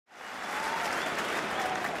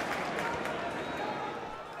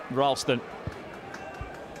Ralston.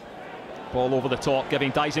 Ball over the top,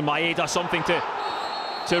 giving Daisen Maeda something to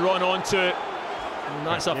run onto. And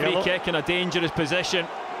that's a free kick in a dangerous position.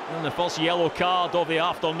 And the first yellow card of the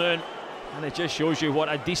afternoon. And it just shows you what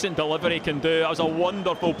a decent delivery can do. That was a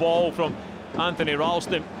wonderful ball from Anthony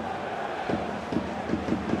Ralston.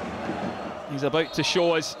 He's about to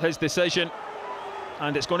show us his decision.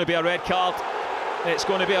 And it's going to be a red card. It's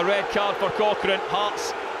going to be a red card for Cochrane.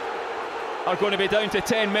 Hearts are going to be down to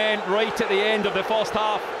 10 men right at the end of the first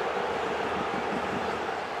half.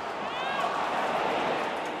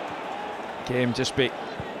 Game just be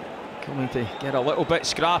coming to get a little bit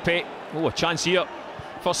scrappy. Oh, a chance here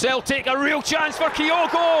for Celtic, a real chance for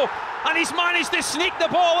Kyogo, and he's managed to sneak the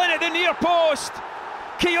ball in at the near post.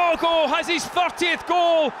 Kyogo has his 30th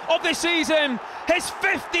goal of the season, his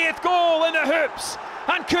 50th goal in the hoops,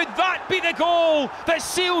 and could that be the goal that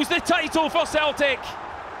seals the title for Celtic?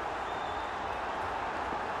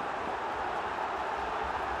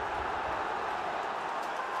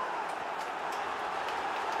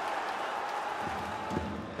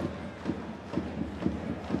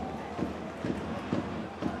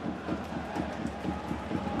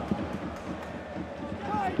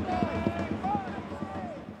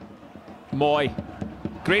 Moy,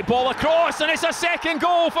 great ball across, and it's a second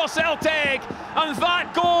goal for Celtic, and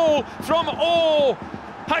that goal from Oh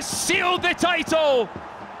has sealed the title.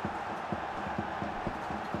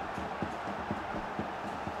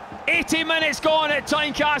 80 minutes gone at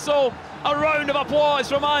Tynecastle. A round of applause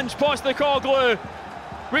from Ange Postecoglou.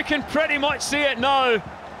 We can pretty much see it now.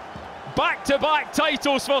 Back-to-back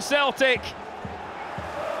titles for Celtic.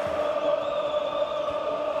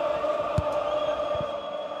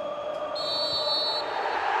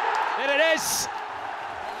 There it is.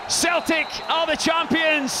 Celtic are the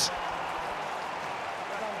champions.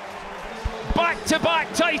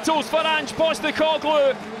 Back-to-back titles for Ange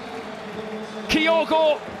Postecoglou.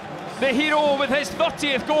 Kyogo, the hero, with his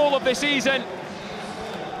 30th goal of the season.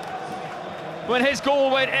 When his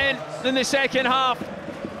goal went in the second half,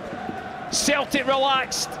 Celtic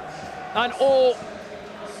relaxed, and Oh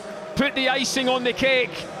put the icing on the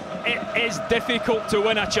cake. It is difficult to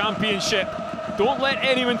win a championship. Don't let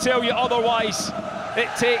anyone tell you otherwise. It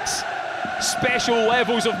takes special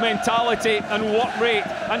levels of mentality and work rate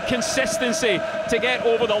and consistency to get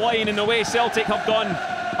over the line in the way Celtic have done.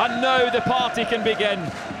 And now the party can begin.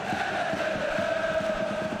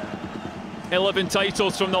 11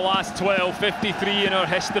 titles from the last 12, 53 in our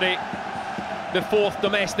history. The fourth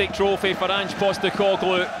domestic trophy for Ange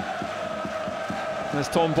Postecoglou. As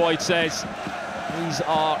Tom Boyd says, these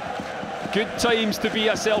are good times to be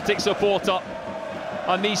a Celtic supporter,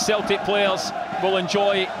 and these Celtic players will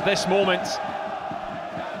enjoy this moment.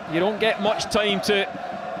 You don't get much time to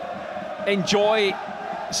enjoy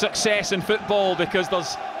success in football because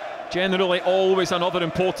there's generally always another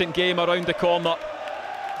important game around the corner.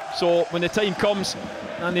 So when the time comes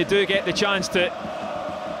and they do get the chance to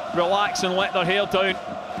relax and let their hair down,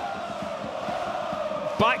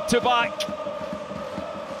 back to back,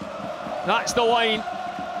 that's the line.